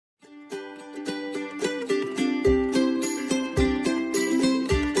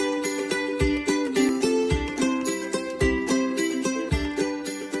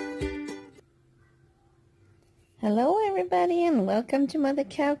Hello everybody and welcome to Mother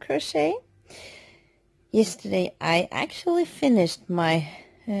Cow Crochet. Yesterday I actually finished my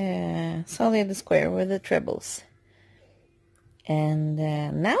solid square with the trebles. And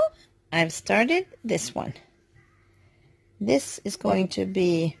now I've started this one. This is going to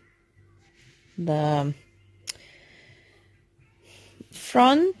be the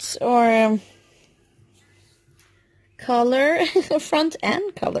front or color, front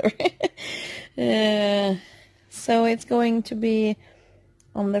and color. So it's going to be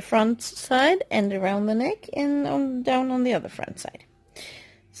on the front side and around the neck and down on the other front side.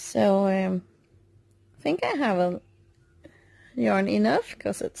 So I think I have a yarn enough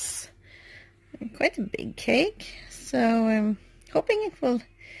because it's quite a big cake. So I'm hoping it will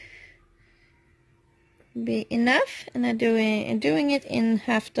be enough, and I'm doing it in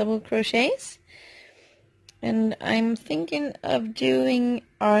half double crochets. And I'm thinking of doing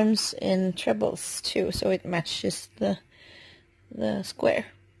arms in trebles too, so it matches the square.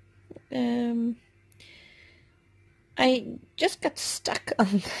 I just got stuck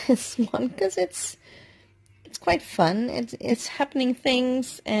on this one because it's quite fun. It's happening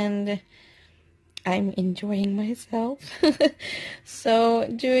things, and I'm enjoying myself. So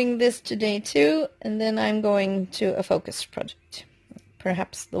doing this today too, and then I'm going to a focus project,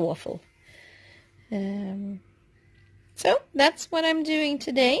 perhaps the waffle. So that's what I'm doing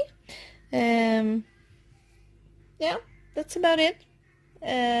today. Yeah, that's about it.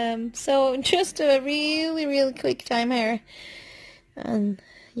 So just a really quick time here on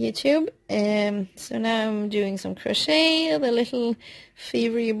YouTube. So now I'm doing some crochet. The little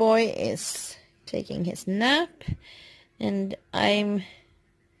fevery boy is taking his nap, and I'm,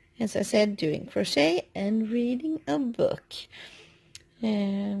 as I said, doing crochet and reading a book.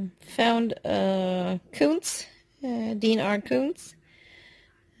 Found Kuntz, Dean R. Kuntz,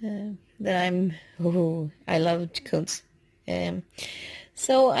 that I loved Kuntz.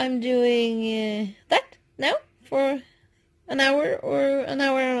 So I'm doing that now for an hour or an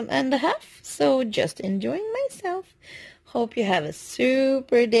hour and a half. So just enjoying myself. Hope you have a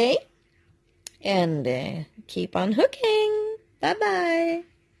super day, and keep on hooking. Bye-bye.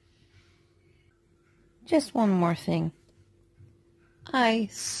 Just one more thing. I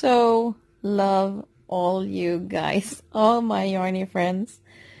so love all you guys, all my yarny friends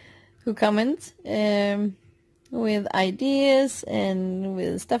who comment with ideas and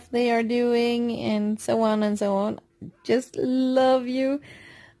with stuff they are doing and so on and so on. Just love you.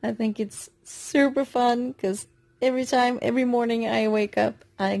 I think it's super fun because every morning I wake up,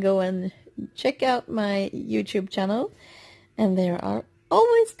 I go and check out my YouTube channel, and there are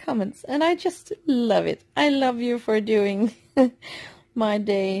always comments, and I just love it. I love you for doing my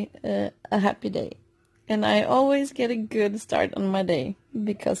day a happy day, and I always get a good start on my day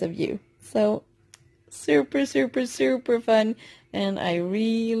because of you. So super fun, and I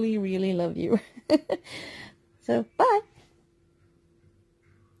really love you. So bye.